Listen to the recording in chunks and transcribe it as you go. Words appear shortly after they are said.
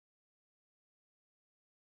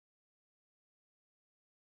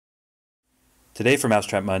Today for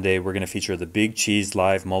Mousetrap Monday, we're going to feature the Big Cheese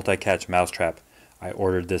Live Multi-Catch Mousetrap. I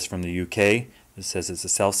ordered this from the UK. It says it's a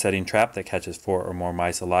self-setting trap that catches 4 or more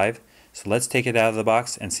mice alive. So let's take it out of the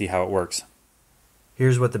box and see how it works.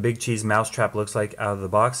 Here's what the Big Cheese Mousetrap looks like out of the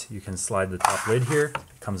box. You can slide the top lid here,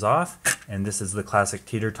 it comes off, and this is the classic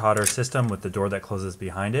teeter-totter system with the door that closes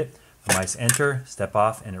behind it. The mice enter, step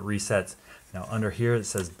off, and it resets. Now under here it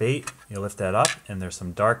says bait. You lift that up and there's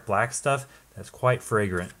some dark black stuff that's quite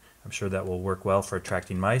fragrant. I'm sure that will work well for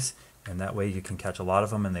attracting mice, and that way you can catch a lot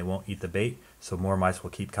of them and they won't eat the bait, so more mice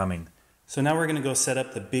will keep coming. So now we're going to go set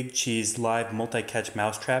up the Big Cheese Live Multi-Catch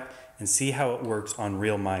Mousetrap and see how it works on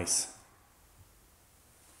real mice.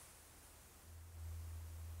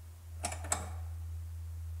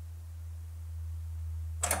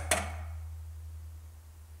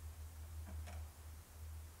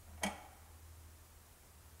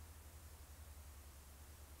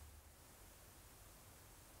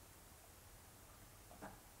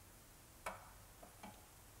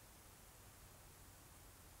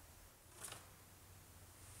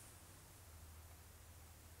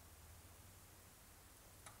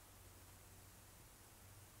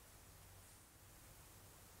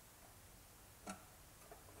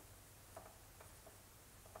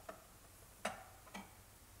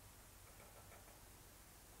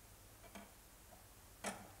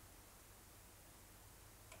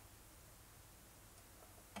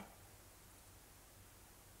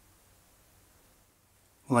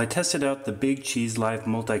 Well, I tested out the Big Cheese Live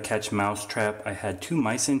Multi-Catch Mousetrap. I had 2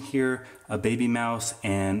 mice in here, a baby mouse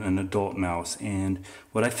and an adult mouse. And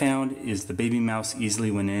what I found is the baby mouse easily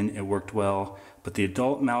went in, it worked well, but the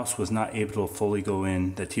adult mouse was not able to fully go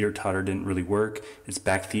in. The teeter-totter didn't really work. Its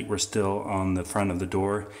back feet were still on the front of the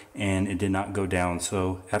door and it did not go down.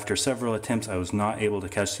 So after several attempts, I was not able to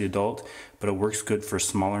catch the adult, but it works good for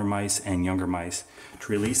smaller mice and younger mice.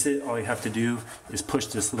 To release it, all you have to do is push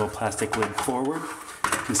this little plastic lid forward.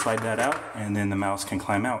 You can slide that out and then the mouse can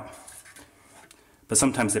climb out. But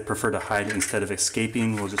sometimes they prefer to hide instead of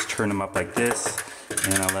escaping. We'll just turn them up like this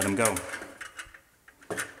and I'll let them go.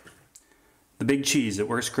 The Big Cheese, it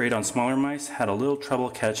works great on smaller mice, had a little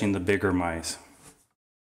trouble catching the bigger mice.